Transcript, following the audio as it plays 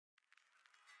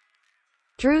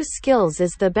Drew Skills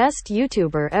is the best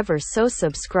YouTuber ever, so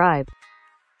subscribe.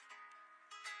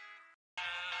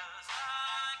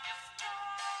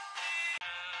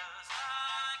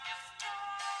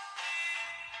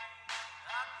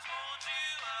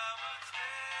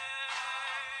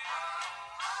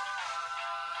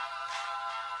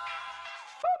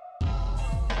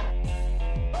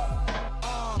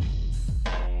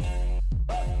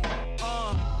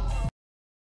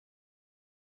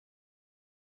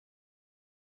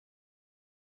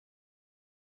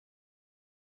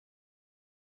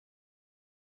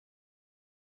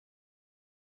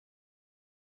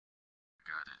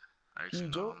 Got it. I Can actually you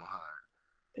know jump? I'm hard.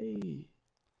 Hey,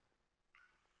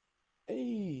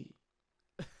 hey.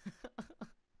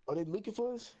 Are they looking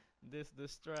for us? This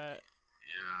strat.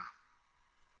 Yeah.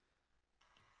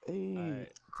 Hey.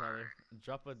 Alright, Tyler.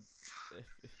 Drop a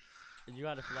if you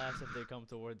gotta flash if they come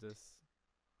towards us.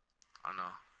 I know.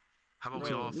 How about we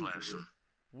Which all Bro, one? flash them?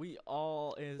 we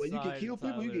all Wait, you can inside kill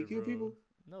people? You can Tyler, kill bro. people?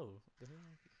 No, the hell?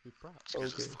 We You props. can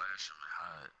just Okay. flash them and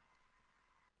hide.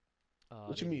 Oh,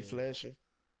 What you they mean did. flashing?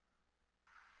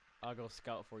 I'll go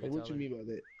scout for you, Like, what you Tyler. mean by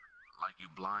that? Like you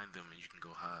blind them and you can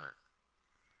go hide.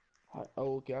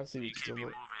 Oh, okay. I see But what you you're can't talking be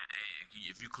about. moving.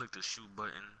 If you click the shoot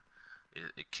button,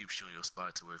 it keeps you in your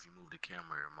spot to where if you move the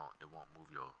camera, it won't move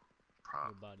your Your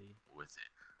prop body. with it.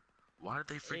 Why did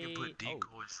they freaking Hey, put oh.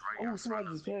 decoys right Oh, in front somebody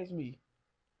of just me? passed me.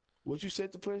 What you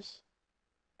said to press?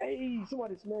 Hey,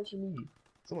 somebody smashing me.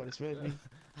 Somebody smashed me.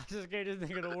 I just gave this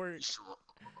nigga to work. Sure.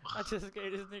 I just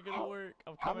gave this nigga to How, work.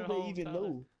 I'm how coming did they home, even Tyler.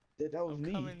 know that that was I'm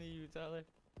me? coming to you, Tyler.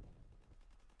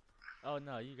 Oh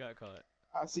no, you got caught.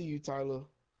 I see you, Tyler.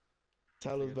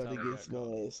 Tyler's Nigga, about to Tyler get got caught.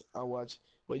 smashed. I watch.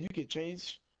 But you can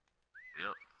change.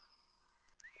 Yep.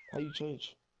 How you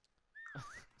change?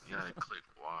 You gotta click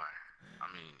Y. I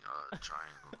mean,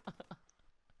 triangle.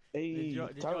 Hey, Did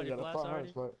you Tyler already got a flash 500 already?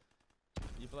 spot.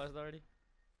 You flashed already?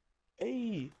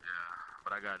 Hey, Yeah,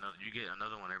 but I got another. You get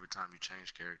another one every time you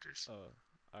change characters Oh,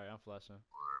 alright, I'm flashing.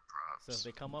 or So if props.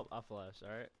 they come up, I flash,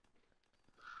 alright?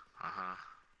 Uh-huh.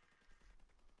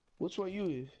 which one you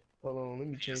is? Hold on, let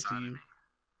me He change to inside of you. me.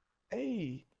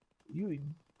 Hey, you,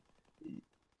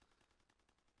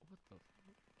 What the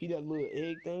he that little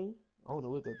egg thing? I don't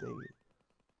know what that thing is.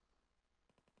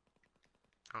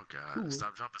 Oh god. Who,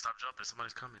 Stop jumping, stop jumping.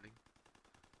 Somebody's coming.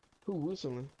 who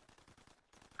whistling?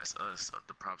 That's us.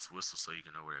 The props whistle so you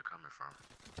can know where they're coming from.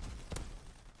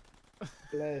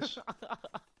 Flash.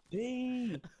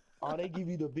 Dang. Oh, they give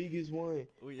you the biggest one.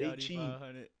 We They already cheat.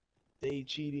 500. They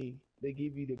cheating. They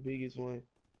give you the biggest one.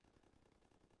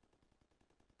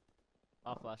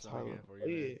 I'll flash them Tyler. again for Oh,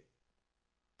 you, man. yeah.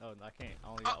 Oh, I can't. I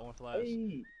only Oh, got one flash.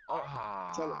 Hey. Oh!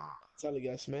 Tyler, oh. Tyler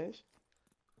got smashed.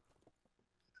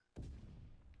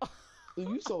 Dude,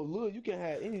 you so little, you can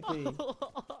have anything.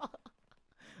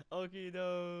 Okie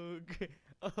doke.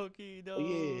 Okie Oh,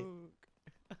 yeah. doke.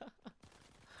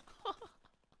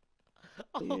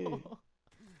 Oh, yeah. Oh.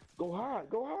 Go hard.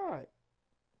 Go hard.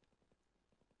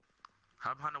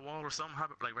 Hop behind the wall or something.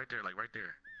 Hop like right there, like right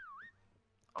there.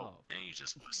 Oh, Oh. and you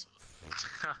just whistled.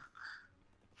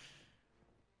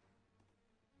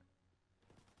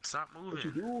 Stop moving. What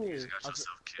you You just doing? got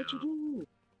yourself What you killed. doing?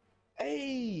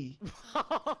 Hey.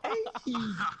 Hey.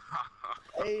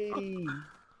 Hey.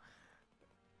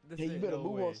 This Hey, you ain't better no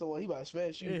move on way. someone. He about to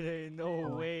smash you. It ain't no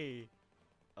Oh. way.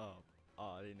 Oh.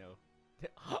 Oh, I didn't know.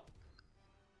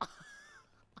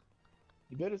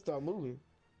 You better start moving.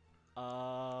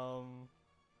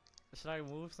 Should I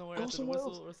move somewhere Go after the somewhere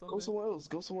else. whistle or Go something? somewhere else.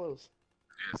 Go somewhere else.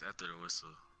 Yes, after the whistle.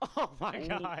 Oh my Oh.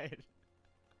 god.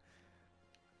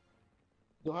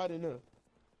 Go hide in there.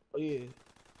 Oh, yeah.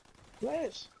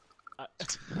 Flash. I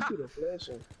You could have flashed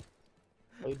him.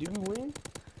 Wait, did we win?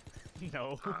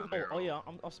 no. Oh yeah,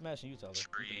 I'm smashing you, Tyler.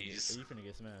 Trees. You finna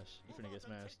get smashed. You finna get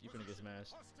smashed. You finna get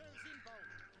smashed.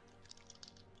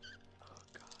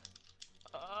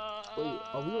 Oh Wait,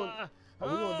 god. are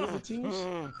we on different teams?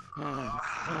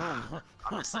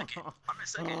 I'm in second. I'm in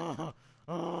second.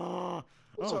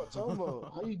 What y'all talking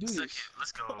about? How you do Second. this?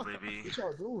 Let's go, baby. What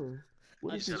y'all doing?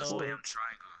 What I is You this gotta for? spam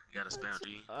triangle. You gotta spam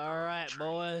D. Alright,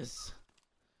 boys.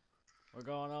 We're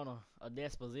going on a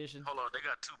disposition. Hold on, they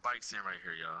got 2 bikes in right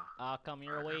here, y'all. I'll come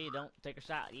your way. Don't take a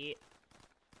shot yet.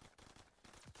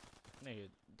 Nigga,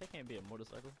 that can't be a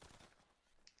motorcycle.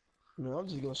 Man, I'm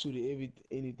just gonna shoot at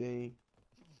anything.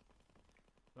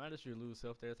 Remind us you lose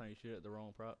health every time you shoot at the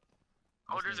wrong prop.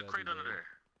 Oh, This there's a nigga crate do under that. there.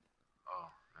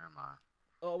 Oh, never mind.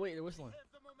 Oh wait, they're whistling.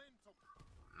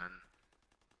 None.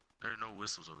 There are no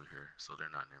whistles over here, so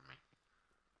they're not near me.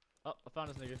 Oh, I found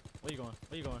this nigga. Where you going?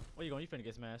 Where you going? Where you going? You finna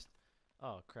get smashed.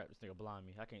 Oh crap, this nigga blind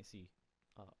me. I can't see.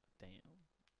 Oh damn.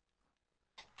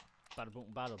 Bada boom,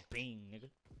 bada bing, nigga.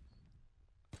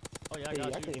 Oh yeah, I Hey, got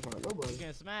I you. can't find You nobody.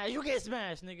 getting smashed? You get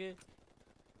smashed, nigga.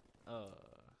 Got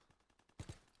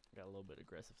a little bit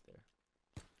aggressive there.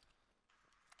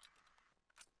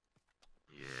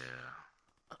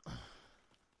 Yeah.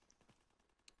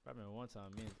 I remember one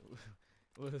time, me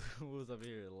and we was up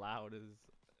here loud as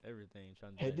everything,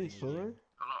 trying to do Had that this ninja fun? game.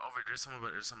 Hold on,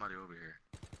 over there's somebody over here.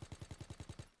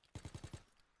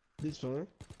 This fun?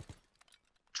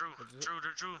 Drew, What's it?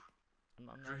 Drew. I'm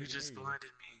not Drew, he even just near you. blinded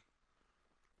me.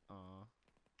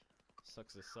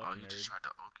 Sucks to suck, Oh, he nerd. just tried to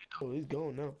okie Oh, he's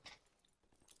gone now.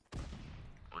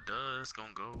 Well, duh, it's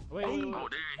gonna go. Wait. Oh, they're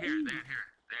in here. They're in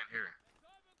here.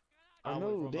 I I'll wait know,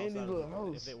 for 'em they in this outside little of the-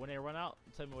 house. when they run out,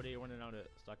 tell me where they running out at,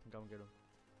 so I can come get them.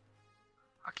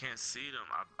 I can't see them.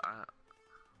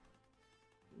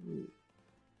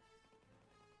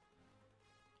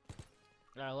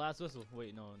 Alright, last whistle.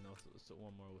 Wait, no, so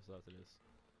one more whistle after this.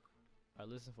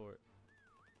 Alright, listen for it.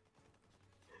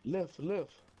 Left. They're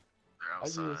I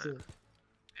see outside. it.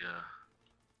 Yeah.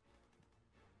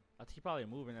 I think he probably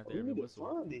moving after We every need to whistle.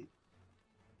 find it.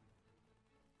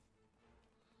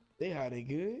 They hiding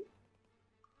good.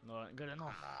 No, that ain't good enough. Come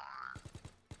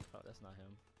on. Oh, that's not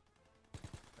him.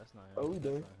 That's not him. Oh, we That's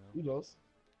done. not him. We lost.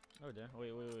 No, we're done.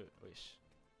 Wait. Shh.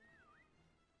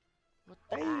 What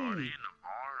Bro, the? are they Hey, in the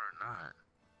barn or not?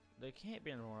 They can't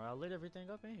be anymore. I lit everything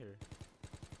up in here.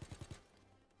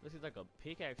 This is like a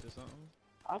pickaxe or something.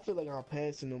 I feel like I'm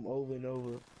passing them over and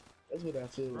over. That's what I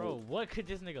feel Bro, like. what could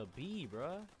this nigga be,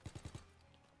 bruh?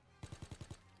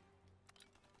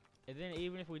 And then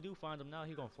even if we do find him now,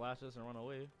 he gonna flash us and run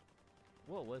away.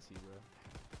 What was he, bro?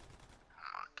 Oh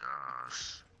my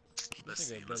gosh. Let's This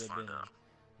see. nigga Let's better find been out.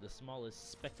 the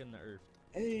smallest speck in the earth.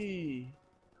 Hey,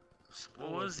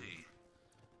 What was he?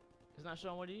 It's not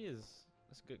showing what he is.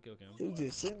 That's a good kill cam. he was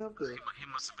just sitting up there. He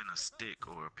must have been a stick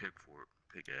or a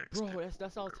pickaxe. Bro, pick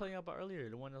that's what I was fork. telling you about earlier.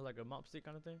 The one that's like a mop stick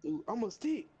kind of thing. Dude, I'm a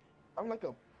stick. I'm like a.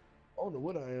 I don't know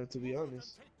what I am, to be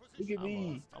honest. Look at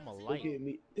me. I'm a Look light. at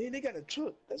me. They got a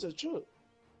truck. That's a truck.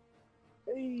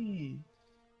 Hey.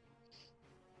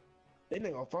 They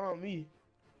not gonna find me.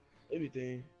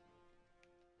 Everything.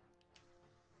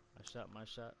 I shot my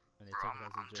shot and they Bro, took it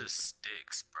as I'm a joke. just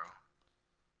sticks, bro.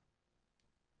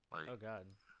 Like, Oh god.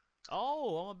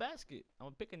 Oh, I'm a basket. I'm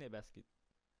a picnic basket.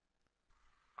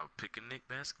 a picnic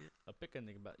basket? A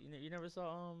picnic basket. You never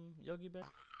saw Yogi Bear?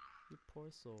 You poor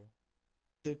soul.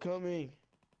 They're coming.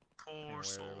 Poor Can't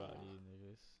soul. worry about these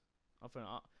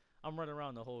niggas. I'm running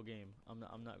around the whole game. I'm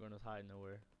not gonna hide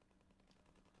nowhere.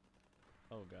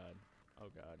 Oh god. Oh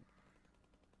god.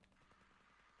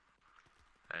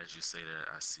 As you say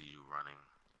that, I see you running.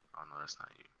 Oh no, that's not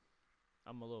you.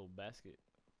 I'm a little basket.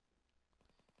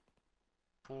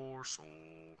 Poor soul.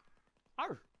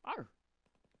 Arr! Arr!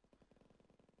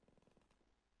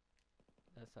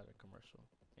 That's how the commercial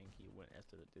think he went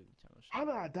after the Disney Channel show. How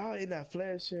did I die in that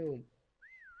flash film?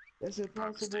 That's Bro,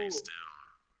 stay impossible. still.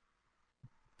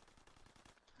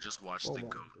 Just watch Oh the my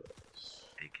goat, gosh.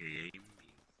 aka me.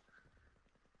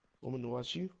 Want me to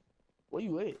watch you? Where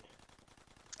you at?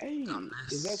 Hey,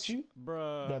 Dumbass. is that you?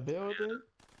 Bruh. That bell thing?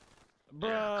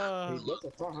 Bruh. Hey, that's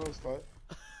a farmhouse spot.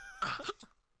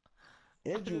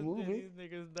 Andrew moving. These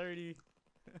niggas dirty.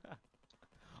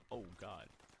 Oh god.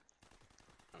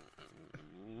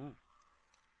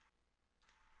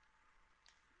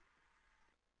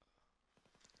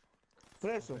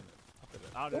 Bless him.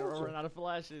 I never Awesome. run out of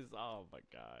flashes. Oh my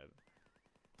god.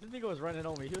 This nigga was running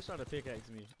on me. He was trying to pickaxe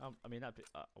me. I mean, not pick.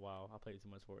 Wow, I played too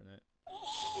much Fortnite.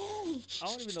 I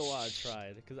don't even know why I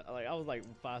tried, cause I was like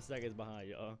 5 seconds behind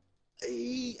y'all.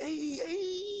 Hey.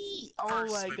 Oh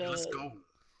First, my baby, god. let's go.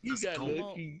 You Let's got go.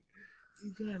 lucky.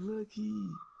 You got lucky.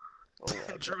 Oh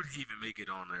my Drew god. didn't even make it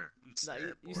on there. You Nah,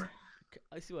 sad you boy.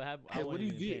 I see what happened. Hey, I what wasn't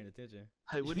do you even get? paying attention.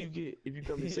 Hey, what do you get if you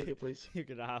come in second place? You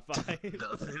get a high five. You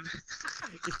Nothing.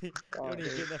 don't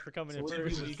even get that for coming So in what do you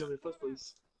first. get when you come in first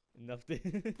place? Nothing.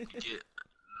 You get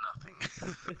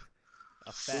nothing. A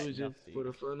It fat was just nothing. for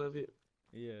the fun of it.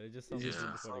 Yeah, it's just something to do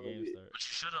Yeah. before the game starts. But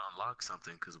you should have unlocked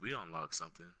something, because we unlocked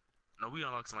something. No, we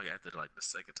unlocked something after like the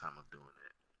second time of doing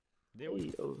it. Did we?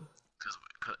 Hey, oh. Cause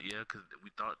we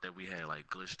thought that we had like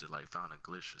glitched it, like found a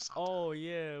glitch or something. Oh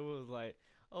yeah, it was like,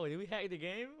 oh, did we hack the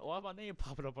game? Why is my name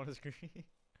popping up on the screen?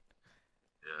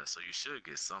 Yeah, so you should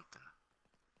get something.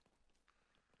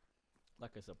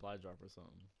 Like a supply drop or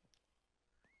something.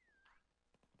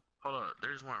 Hold up,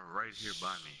 there's one right here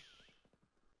by me.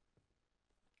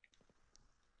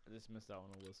 I just missed out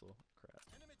on a whistle. Crap.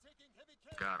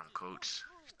 Got him, coach.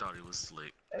 He thought he was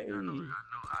slick. Hey. Nigga,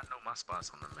 I know my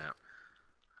spots on the map.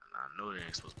 And I know there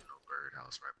ain't supposed to be no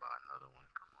birdhouse right by another one.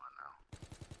 Come on now.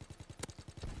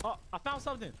 Oh, I found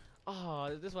something.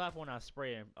 Oh, this what happened when I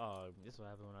spray him. Oh, this what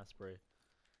happened when I spray.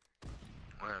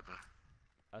 What happened?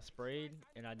 I sprayed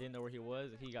and I didn't know where he was.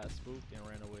 He got spooked and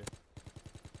ran away.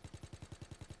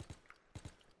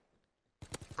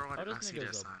 Bro, I Oh, did this not see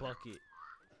that nigga's sign. a bucket.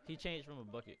 He changed from a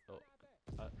bucket. Oh,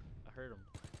 I heard him.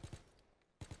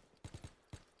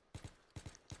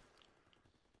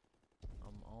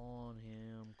 I'm on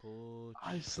him, coach.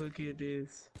 I suck at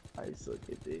this. I suck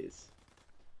at this.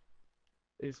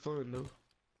 It's fun though.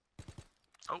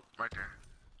 Oh, right there.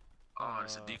 Oh,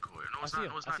 it's a decoy. No, it's I see not.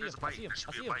 him. No, it's I not. see There's him. a I bite. see him. There should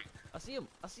I be see a him. bite. I see him.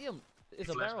 I see him. It's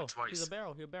He a flashed me barrel. twice. He's a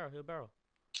barrel. He'll barrel. He'll barrel.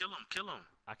 Kill him. Kill him.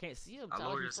 I can't see him. I Tyler,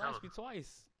 lowered he his flashed health. me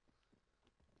twice.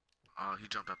 Oh, he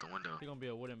jumped out the window. He's gonna be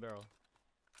a wooden barrel.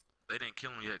 They didn't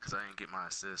kill him yet because I didn't get my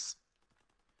assist.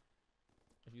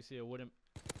 If you see a wooden,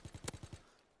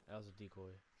 that was a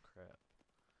decoy. Crap.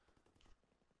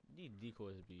 You need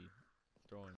decoys to be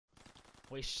throwing.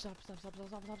 Wait, stop!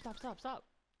 Stop!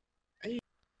 Hey.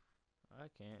 I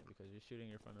can't because you're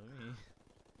shooting in front of me.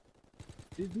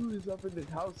 This dude is up in this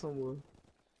house somewhere.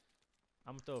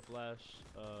 I'm gonna throw a flash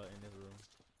in this room.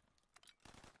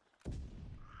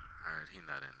 Alright, he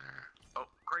not in there. Oh,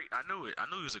 crate. I knew it. I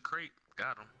knew he was a crate.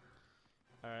 Got him.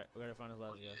 Alright, we gotta find this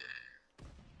last guy.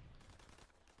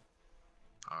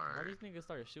 Why Alright. these niggas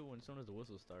start shooting as soon as the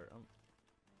whistle start?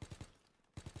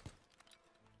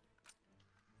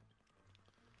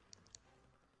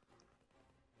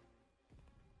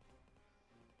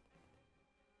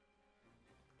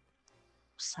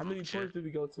 How many points did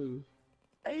we go to?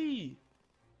 Hey!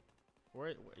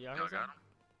 Where y'all Y'all heard got something? him?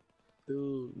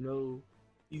 Dude, no.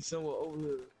 He's somewhere over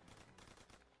here.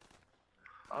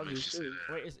 I'll Makes just you say say,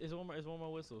 that. Wait, it's one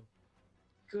more whistle.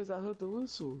 cause I heard the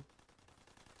whistle.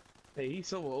 Hey, he's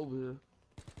somewhere over here.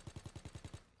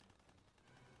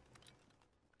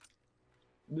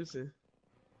 Listen.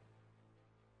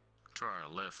 To our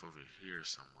left over here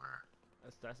somewhere.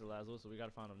 That's the last whistle. We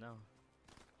gotta find him now.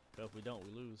 But if we don't,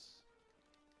 we lose.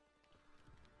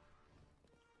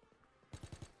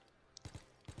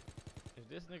 If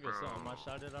this nigga saw my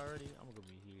shot it already, I'm gonna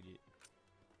be heated.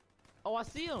 Oh, I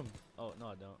see him. Oh no,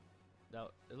 I don't.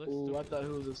 It looks. Oh, I stupid. thought he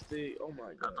was a stick. Oh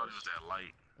my I god. thought it was that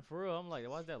light. For real, I'm like,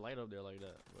 why is that light up there like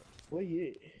that? But Where he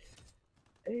at?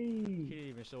 he Hey. didn't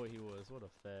even show what he was. What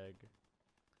a fag.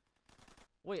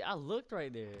 Wait, I looked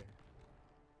right there.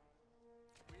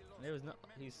 There was no.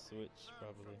 He switched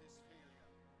probably.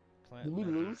 Did we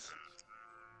lose?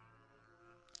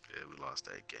 Yeah, we lost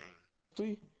that game.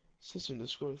 3. System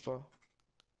disqualified.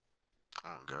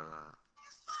 Oh god.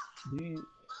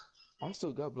 I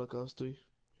still got Black Ops 3.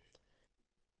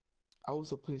 I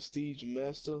was a prestige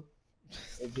master,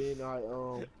 and then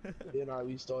I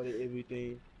restarted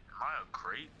everything. Am I a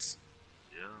crate?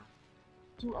 Yeah.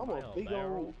 Dude, I'm Am I a a big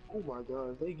barrel? old. Oh my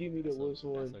god, they give me the That's worst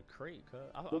one. a crate, cuz.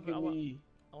 Look at me.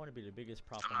 I want to be the biggest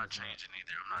prop I'm on not this map. changing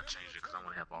either. I'm not changing because I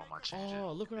want to have all my changes.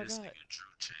 Oh, look what I this got. nigga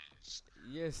Drew changed.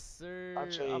 Yes, sir. I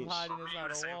I'm changed. hiding Me and you inside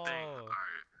the a same wall. thing.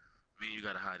 Alright. Me and you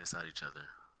gotta hide inside each other.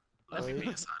 Let me Alright. be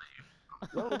inside of you.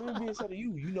 No, let me be inside of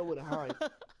you. You know where to hide.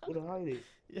 Where to hide it.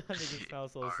 Y'all niggas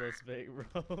sound so Alright. suspect,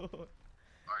 bro.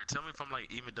 Alright, tell me if I'm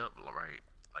like evened up right.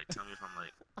 Like, tell me if I'm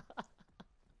like.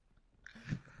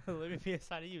 Let me be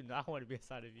inside of you. No, I want to be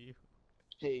inside of you.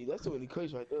 Hey, that's too many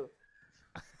crates right there.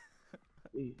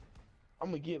 Hey, I'm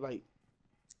gonna get like.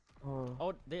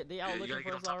 Oh, they out Yeah, you looking gotta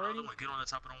for get on us top of the already? other one. Get on the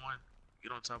top of the one.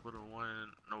 Get on top of the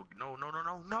one.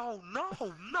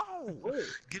 No. Where?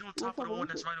 Get on What top of top the of one what?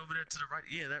 that's right over there to the right.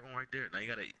 Yeah, that one right there. Now you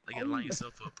gotta Oh. line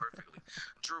yourself up perfectly.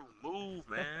 Drew, move,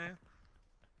 man.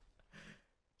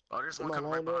 Oh, there's one Am I coming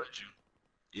right lined up? behind you.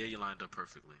 Yeah, you lined up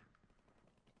perfectly.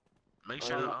 Make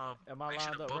sure Am I make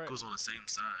sure lined the up right? buckle's on the same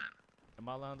side. Am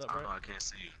I lined up I don't right? know, I can't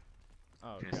see you.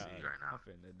 Oh Can't god, see you right now. I'm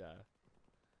finna die.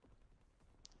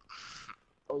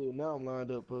 Oh yeah, now I'm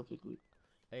lined up perfectly.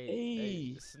 Hey,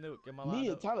 Hey, Snook, am I Me lined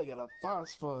and up? Tyler got a 5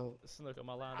 spot. Snook, am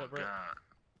I lined Oh up right? god.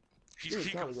 Yeah,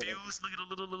 He Tyler got it. confused. Look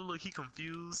at the little. He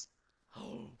confused.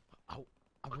 Oh, I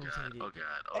Oh god. rotated. Oh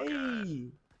god. Oh god.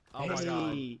 Hey. Oh my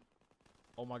god. Hey.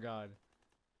 Oh my god.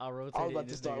 I rotated about and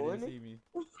to this start nigga didn't running. see me.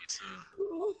 Me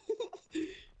too.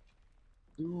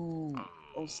 Dude, Oh.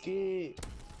 I'm scared.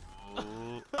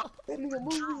 Oh. That nigga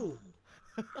moving.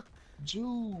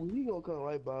 Dude, he gonna come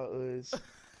right by us.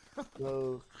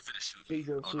 No, I'm finna shoot Please you.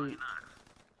 don't Oh no, shoot. you're not.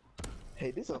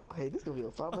 hey, this gonna be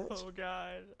a 5 match. Oh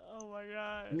god. Oh my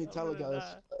god. Me and Tyler I'm got finna an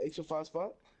die. extra 5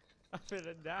 spot. I'm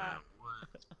finna die. Man,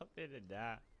 what? I'm finna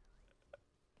die.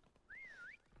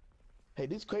 Hey,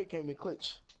 this crate came in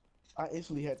clutch. I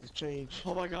instantly had to change.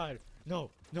 Oh my god.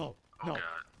 No. Oh No. god.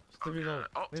 Leave me alone.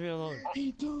 Oh. Leave me alone.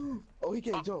 He do. Oh, he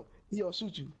can't jump. He gonna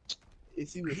shoot you.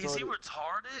 Is he Is he retarded?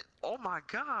 retarded? Oh my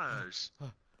gosh.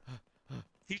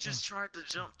 He just tried to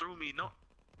jump through me. No,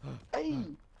 Hey!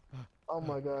 Oh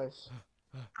my gosh.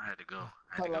 I had to go.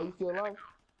 I had to Tyler, go. you still alive?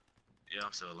 Yeah,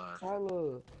 I'm still alive.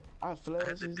 Tyler, I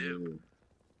flashed to this dip. nigga.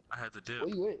 I had to dip. Where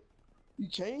you at? You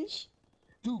changed?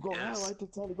 Dude, go Yes. right there,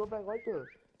 Tyler. Go back right there.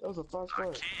 That was a fast I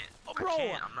spot. can't. Bro, I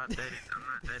can't. I'm not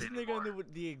that. This nigga anymore. knew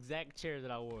what the exact chair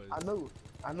that I was. I know.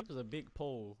 I know. It was a big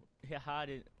pole. He hid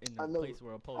it in the I know. place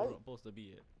where a pole wasn't supposed to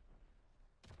be at.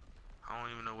 I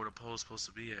don't even know where the pole's supposed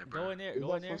to be at, Go bro. in there, It's go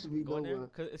not in there, supposed to be go in there, nowhere.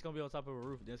 cause it's gonna be on top of a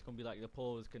roof. Then it's gonna be like the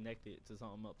pole is connected to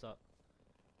something up top.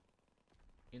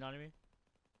 You know what I mean?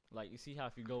 Like you see how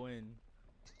if you go in,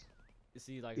 you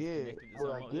see like it's Yeah, connected to well,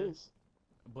 something I up there. guess.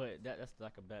 But that's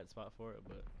like a bad spot for it.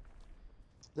 But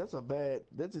That's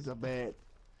just a bad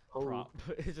hole. prop,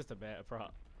 it's just a bad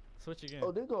prop. Switch again.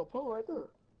 Oh, there go a pole right there.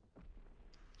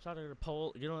 Try to the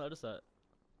pole. Get on the other side.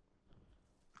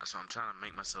 That's why I'm trying to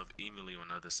make myself evenly on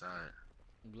the other side.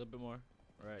 A little bit more.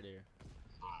 Right there.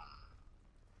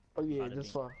 Oh yeah, Bada that's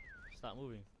bing. fine. Stop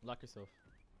moving. Lock yourself.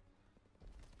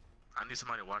 I need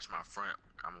somebody to watch my front.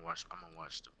 I'm gonna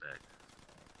watch the back.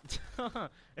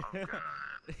 Oh god.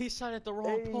 He shot at the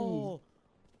wrong Hey. pole.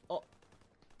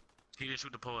 He didn't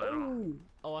shoot the pole at all. Hey,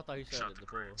 Oh, I thought he He shot shot at the the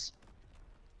pole. bricks.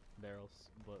 Barrels,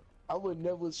 but I would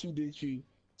never shoot at you.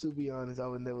 To be honest, I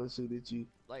would never shoot at you.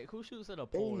 like, who shoots at a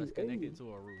pole Hey, that's connected hey.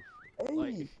 to a roof? Hey,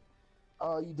 Like,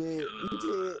 oh, you dead? You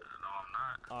dead? No, I'm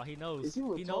not. he knows. Is he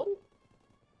He know. retarded?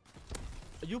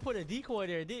 You put a decoy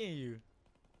there, didn't you?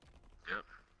 Yep.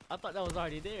 I thought that was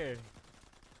already there.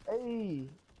 Hey,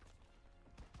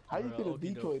 how you Bruh, put a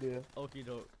okey decoy there? Okie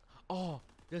doke. Oh,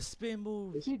 the spin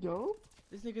move. Is he dumb?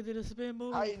 This nigga did a spin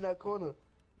move. Hide in that corner.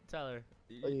 Tyler,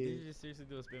 Oh, yeah. did you just seriously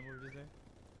do a spin move just then?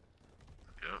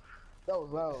 Yep. That was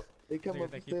loud. They come Nigga up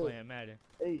and think he still. playing Madden.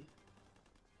 Hey,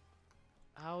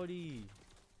 Audi.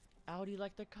 Audi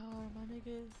like the car, my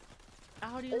nigga.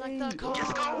 Audi hey. like the car.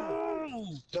 Let's go!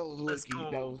 That was Let's lucky.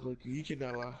 go. That was lucky. You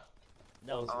cannot lie.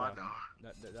 That was Oh, I fire. know.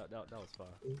 That was fire.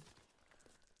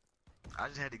 I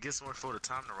just had to get somewhere for the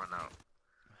time to run out.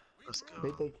 Let's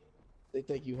go. They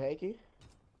think you hacking.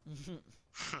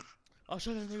 I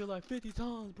shot that nigga like 50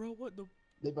 times, bro. What the?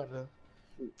 They about to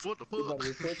What the they about to fuck?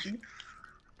 report you.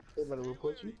 They about to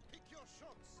report you.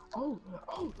 Oh.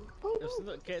 If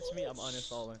Snook catch me, I'm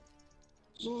uninstalling.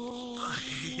 No.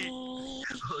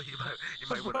 you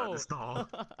might want to Bro. uninstall.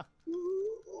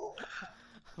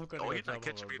 I'm gonna Oh, go you're not jump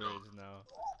catching over me, a though. bridge now.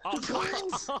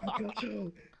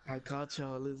 I caught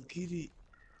y'all. Let's get it.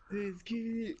 Let's get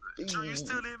it. Joe, you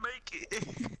still didn't make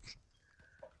it.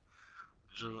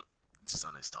 Joe, just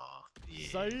uninstall. Yeah.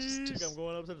 Psych! I'm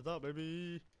going up to the top,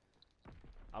 baby.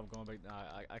 I'm going back.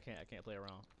 Nah, I can't play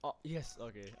around. Oh yes,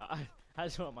 okay. I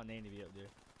just want my name to be up there.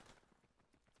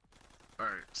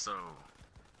 Alright, so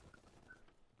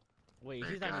Wait,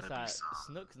 There he's not gotta be inside. some.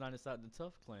 Snook's not inside the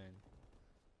Tough Clan.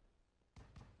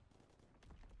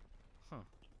 Huh.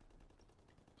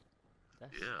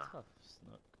 That's Yeah. tough,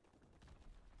 Snook.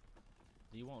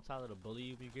 Do you want Tyler to bully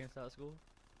you when you get inside school?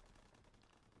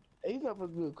 Hey, he's not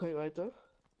supposed to be a quake right there.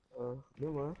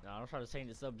 Never mind. Nah, don't try to change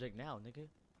the subject now, nigga.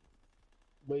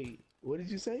 Wait, what did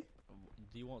you say?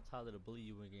 Do you want Tyler to bully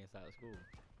you when you get inside of school?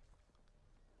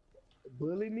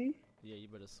 Bully me? Yeah, you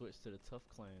better switch to the Tough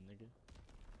Clan, nigga.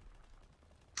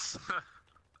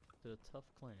 To the Tough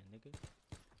Clan, nigga.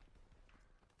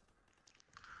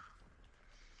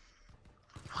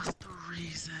 what's the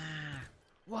reason?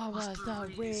 What What's was the the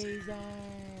reason? reason?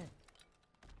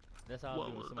 That's how I What do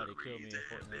when was somebody the killed me in reason,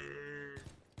 Fortnite. man?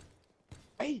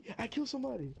 Hey, I killed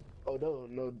somebody. Oh no,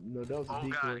 that was a Oh decoy.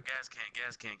 god, gas can.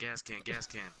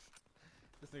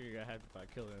 This nigga got happy by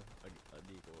killing a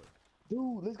decoy.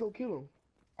 Dude, let's go kill him.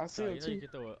 I see Oh, him you know you too. can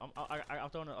throw it. I'm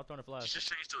throwing a You flash. should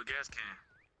change to a gas can.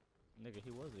 Nigga,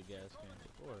 he was a gas can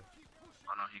before.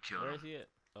 Oh no, he killed Where him. is he at?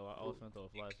 Oh, I was gonna throw a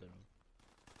flash at him.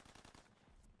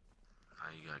 Now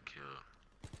you got killed.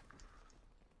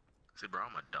 See, bro,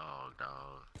 I'm a dog.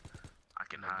 I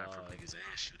can I'm a hide from dog. niggas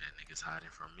and shoot at niggas hiding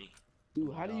from me.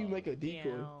 Dude, how do you make a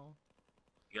decoy? Meow.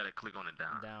 You gotta click on it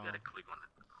down. Down. You gotta click on it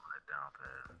down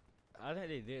pad. I think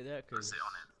they did that Let's cause say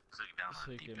on it. Click down so on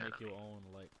you the can D-pad. make your own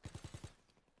like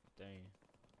thing,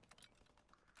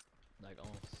 like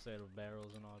own set of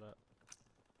barrels and all that.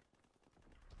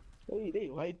 Hey, they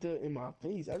right there in my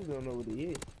face. I just don't know what it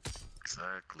is.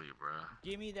 Exactly, bro.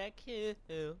 Give me that kill,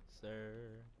 sir.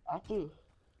 I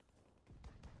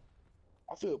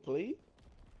feel played.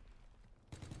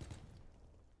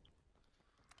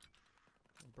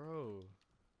 Bro,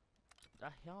 I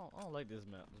don't like this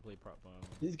map. Let's play prop farm.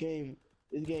 This game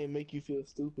make you feel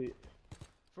stupid.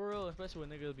 For real, especially when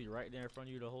niggas be right there in front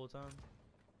of you the whole time.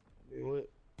 Man, what?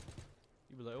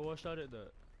 You be like, oh, I shot at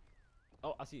that.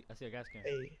 Oh, I see a gas can.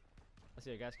 Hey, I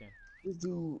see a gas can. this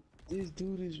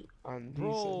dude is he said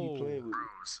Bro. he playing with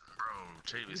Bro,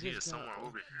 Chavis, he is just got- somewhere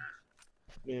over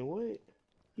here. me. Man, what?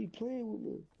 He playing with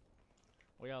me.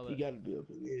 Where y'all He at? gotta be up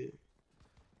in here.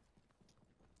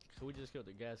 So we just killed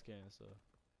the gas can, so.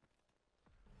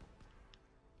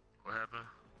 What happened?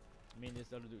 Me and this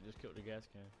other dude just killed the gas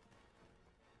can.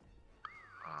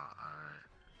 Alright.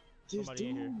 This Somebody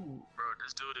in here. dude. Bro,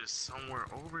 this dude is somewhere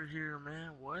over here,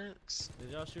 man. What?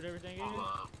 Did y'all shoot everything in Hold here?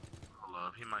 up. Hold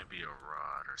up. He might be a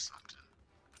rod or something.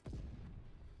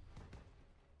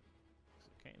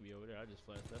 Can't be over there. I just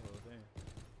flashed that whole thing.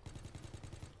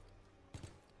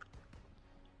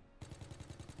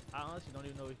 I honestly don't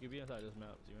even know if he could be inside this map,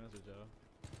 to be honest with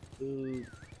y'all.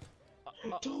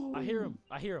 Dude. I hear him.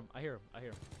 I hear him. I hear him. I hear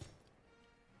him.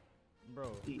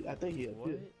 Bro. I think he up What?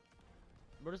 here.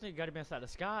 Bro, this nigga gotta be inside the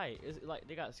sky. Is it like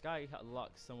they got sky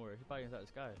locked somewhere? He probably inside the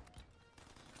sky.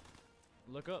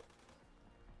 Look up.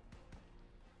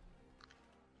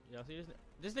 Y'all see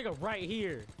this nigga right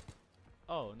here.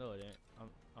 Oh no, it ain't.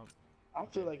 I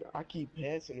feel like I keep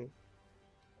passing him.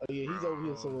 Oh yeah, he's over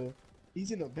here somewhere.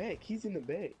 He's in the back. He's in the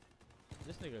back.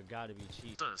 This nigga gotta be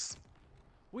cheap. Us.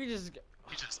 We just.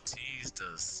 He just teased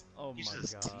us. Oh He my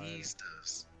just god. teased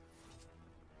us.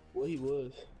 Well, he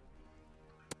was.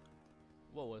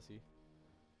 What was he?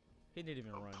 He didn't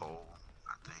even A run. pole,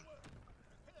 I think.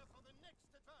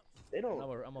 They don't.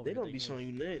 I'm over They here don't be thinking showing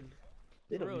you nothing.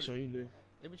 They For don't real? be showing you nothing.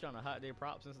 They be trying to hide their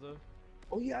props and stuff.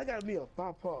 Oh yeah, I got me a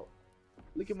 5-pop.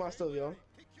 Look at my stuff, y'all.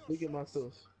 Look at my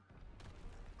stuff.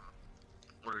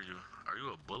 What are you? Are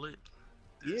you a bullet?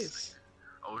 Yes.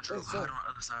 Oh, Drew, That's hide on up.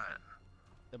 the other side.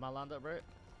 Am I lined up right?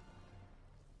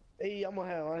 Hey, I'm gonna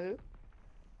have right here.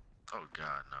 Oh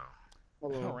God, no.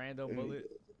 Hold on. Random Let me-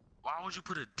 bullet. Why would you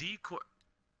put a decoy?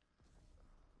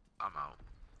 I'm out.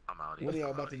 I'm out. When y'all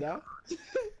about to die?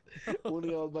 When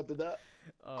y'all about to die?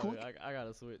 Oh, Cool. I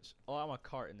gotta switch. Oh, I'm a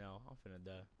cart now. I'm finna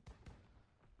die.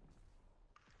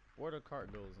 Where the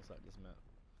cart goes inside this map?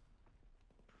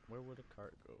 Where would a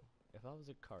cart go? If I was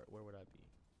a cart, where would I be?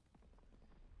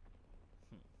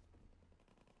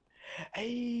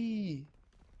 Hey.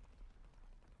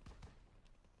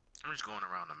 I'm just going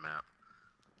around the map.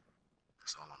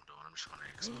 That's all I'm doing. I'm just gonna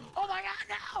explode. Oh my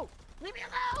god, no! Leave me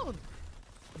alone!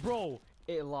 Bro,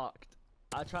 it locked.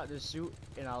 I tried to shoot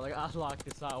and I locked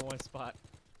inside one spot.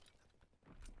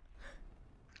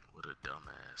 What a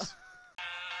dumbass.